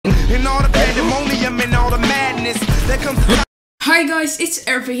Hi guys, it's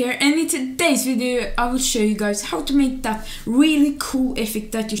E.R.P.I here, and in today's video I will show you guys how to make that really cool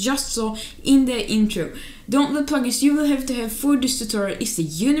effect that you just saw in the intro. The only plugins you will have to have for this tutorial is the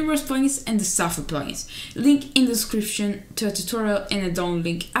universe plugins and the software plugins. Link in the description to a tutorial and a download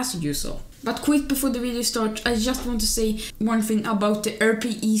link as usual. But quick before the video starts, I just want to say one thing about the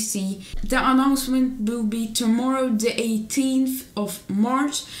E.R.P.I. The announcement will be tomorrow, the 18th of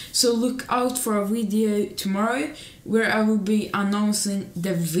March, so look out for a video tomorrow where I will be announcing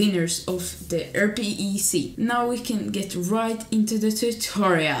the winners of the E.R.P.I. Now we can get right into the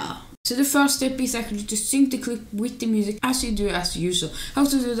tutorial. So the first step is actually to sync the clip with the music as you do as usual. How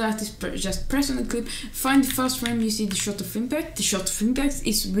to do that is just press on the clip, find the first frame you see the shot of impact. The shot of impact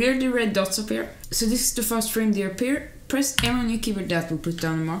is where the red dots appear. So this is the first frame they appear. Press M on your keyboard, that will put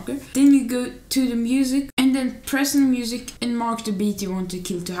down the marker. Then you go to the music and then press on the music and mark the beat you want the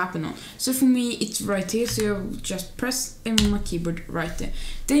kill to happen on. So for me it's right here, so I'll just press M on my keyboard right there.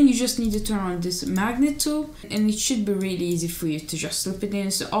 Then you just need to turn on this magnet tool and it should be really easy for you to just slip it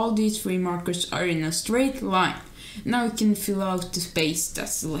in. So all these three markers are in a straight line. Now you can fill out the space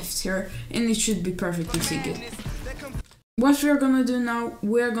that's left here and it should be perfectly synced. What we're gonna do now,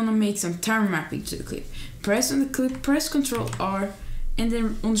 we're gonna make some time mapping to the clip. Press on the clip, press Ctrl R, and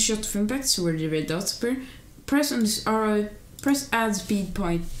then on the shot of impact, so where the red dots appear, press on this arrow, press add speed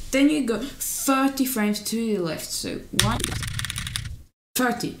point, then you go 30 frames to the left, so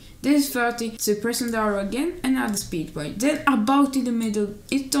 30. This is 30, so press on the arrow again and add the speed point. Then about in the middle,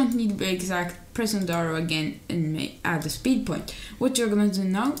 it don't need to be exact, press on the arrow again and add the speed point. What you're gonna do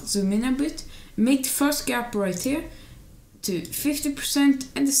now, zoom in a bit, make the first gap right here to 50%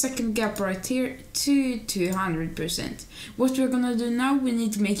 and the second gap right here to 200%. What we're gonna do now, we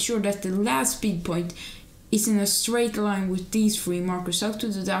need to make sure that the last speed point is in a straight line with these three markers. How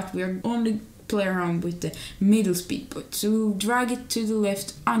to do that, we are only play around with the middle speed point. So we'll drag it to the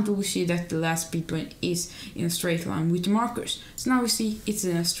left until we see that the last speed point is in a straight line with the markers. So now we see it's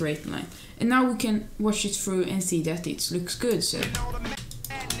in a straight line. And now we can watch it through and see that it looks good. So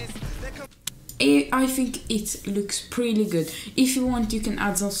I think it looks pretty good. If you want, you can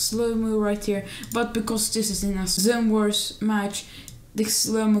add some slow-mo right here, but because this is in a zone wars match, the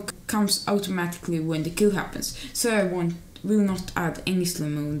slow-mo comes automatically when the kill happens. So I will not add any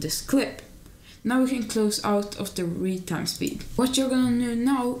slow-mo in this clip. Now we can close out of the read time speed. What you're gonna do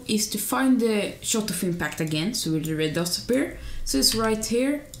now is to find the shot of impact again, so where the red dots appear. So it's right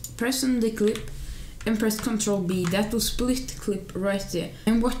here, press on the clip, and press Ctrl B, that will split the clip right there.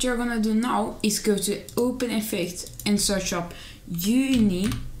 And what you're gonna do now is go to Open Effect and search up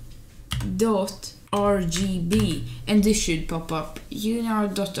uni.rgb, and this should pop up,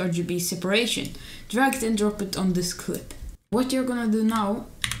 uni.rgb separation. Drag it and drop it on this clip. What you're gonna do now,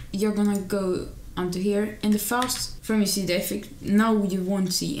 you're gonna go onto here, and the first frame you see the effect, now you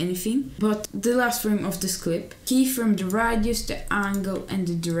won't see anything, but the last frame of this clip, keyframe the radius, the angle and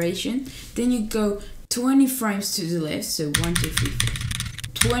the duration, then you go 20 frames to the left, so 1, 2, 3,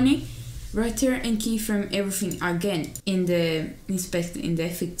 4, 20 right here, and keyframe everything again in the inspect in the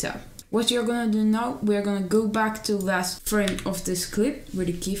effect tab. What you're gonna do now, we're gonna go back to the last frame of this clip where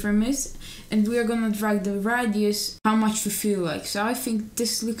the keyframe is, and we're gonna drag the radius how much we feel like. So I think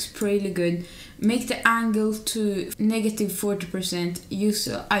this looks pretty good. Make the angle to -40%.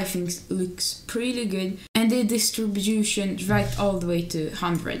 Usually I think looks pretty good, and the distribution drag all the way to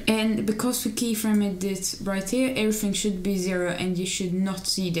 100. And because we keyframed this right here, everything should be 0 and you should not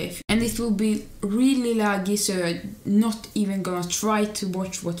see this. And it will be really laggy, so I'm not even gonna try to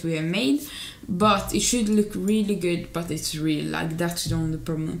watch what we have made. But it should look really good, but it's really lag, that's the only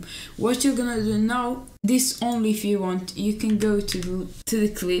problem. What you're gonna do now, this only if you want, you can go to the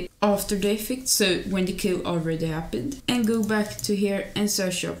clip after the effect, so when the kill already happened, and go back to here and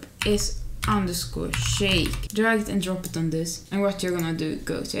search up S_shake. Drag it and drop it on this, and what you're gonna do,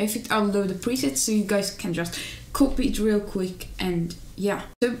 go to effect, upload the presets so you guys can just copy it real quick, and yeah.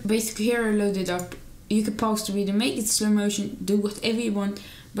 So basically here I loaded up. You can pause the video, make it slow motion, do whatever you want,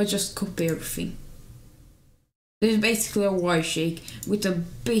 but just copy everything. This is basically a Yshake with a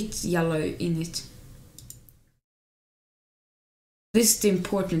bit yellow in it. This is the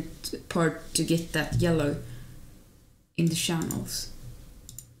important part, to get that yellow in the channels.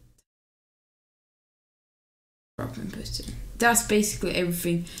 Drop and put it in. That's basically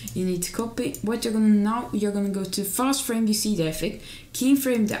everything you need to copy. What you're gonna now, you're gonna go to first frame you see the effect,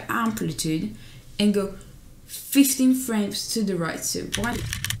 keyframe the amplitude, and go 15 frames to the right, so 1,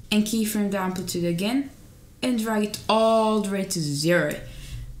 and keyframe the amplitude again, and drag it all the way to 0.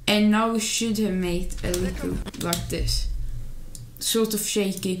 And now we should have made a little like this. sort of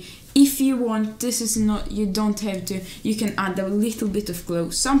shaky. If you want, this is not, you don't have to, you can add a little bit of glow.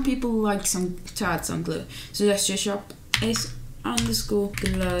 Some people like to add some glow. So let's just shop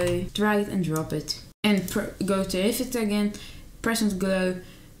s_glow, drag it and drop it. And go to effect again, press on glow.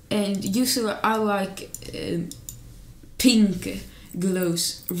 And usually I like pink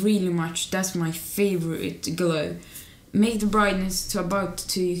glows really much. That's my favorite glow. Make the brightness to about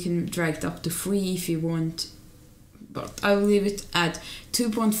 2, you can drag it up to 3 if you want. But I will leave it at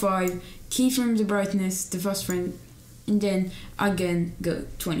 2.5, keyframe the brightness, the first frame, and then again go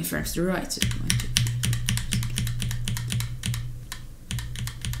 20 frames to the right. So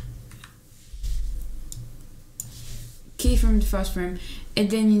keyframe the first frame, and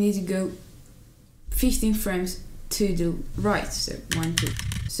then you need to go 15 frames to the right. So 1, 2.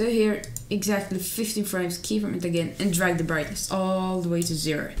 So here, exactly 15 frames, keyframe it again, and drag the brightness all the way to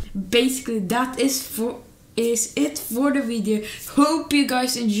 0. Basically, that is it for the video. Hope you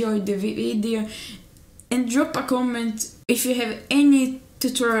guys enjoyed the video, and drop a comment if you have any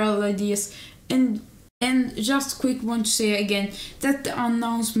tutorial ideas. And just quick want to say again that the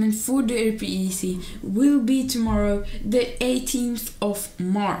announcement for the E.R.P.I will be tomorrow, the 18th of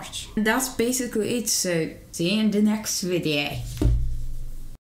March. And that's basically it, so see you in the next video.